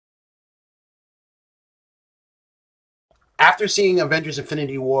After seeing Avengers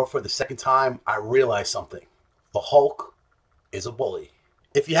Infinity War for the second time, I realized something. The Hulk is a bully.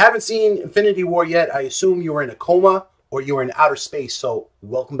 If you haven't seen Infinity War yet, I assume you were in a coma or you were in outer space, so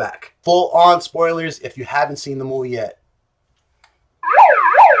welcome back. Full on spoilers if you haven't seen the movie yet.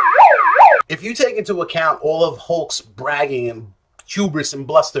 If you take into account all of Hulk's bragging and hubris and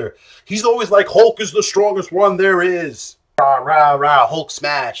bluster, he's always like, Hulk is the strongest one there is. Rah, rah, rah, Hulk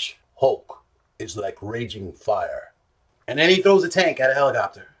smash. Hulk is like raging fire. And then he throws a tank at a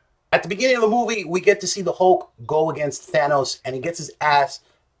helicopter. At the beginning of the movie, we get to see the Hulk go against Thanos, and he gets his ass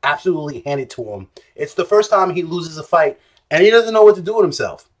absolutely handed to him. It's the first time he loses a fight, and he doesn't know what to do with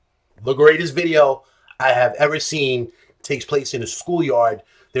himself. The greatest video I have ever seen takes place in a schoolyard.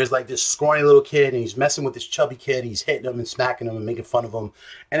 There's like this scrawny little kid, and he's messing with this chubby kid. He's hitting him and smacking him and making fun of him.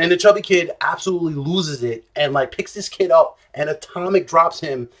 And then the chubby kid absolutely loses it and like picks this kid up and atomic drops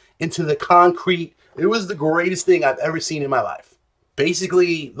him into the concrete. It was the greatest thing I've ever seen in my life.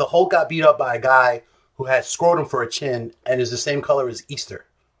 Basically, the Hulk got beat up by a guy who had scrotum for a chin and is the same color as Easter.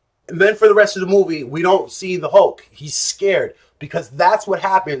 And then for the rest of the movie, we don't see the Hulk. He's scared because that's what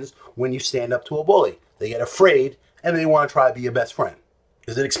happens when you stand up to a bully. They get afraid and they want to try to be your best friend.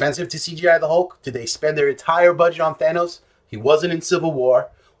 Is it expensive to CGI the Hulk? Did they spend their entire budget on Thanos? He wasn't in Civil War.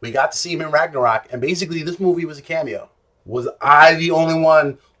 We got to see him in Ragnarok, and basically this movie was a cameo. Was I the only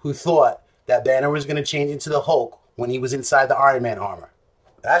one who thought that Banner was going to change into the Hulk when he was inside the Iron Man armor?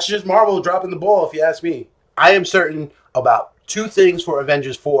 That's just Marvel dropping the ball, if you ask me. I am certain about two things for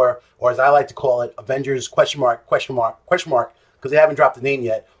Avengers 4, or as I like to call it, Avengers question mark, because they haven't dropped the name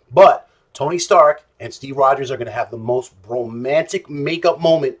yet. But Tony Stark and Steve Rogers are going to have the most romantic makeup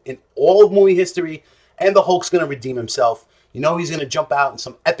moment in all of movie history, and the Hulk's going to redeem himself. You know he's going to jump out in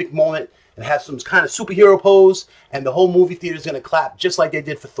some epic moment and have some kind of superhero pose, and the whole movie theater is going to clap just like they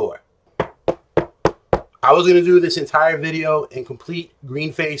did for Thor. I was going to do this entire video in complete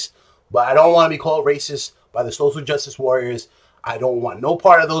green face, but I don't want to be called racist by the social justice warriors. I don't want no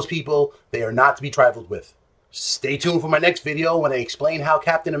part of those people. They are not to be trifled with. Stay tuned for my next video when I explain how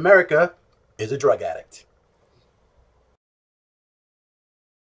Captain America is a drug addict.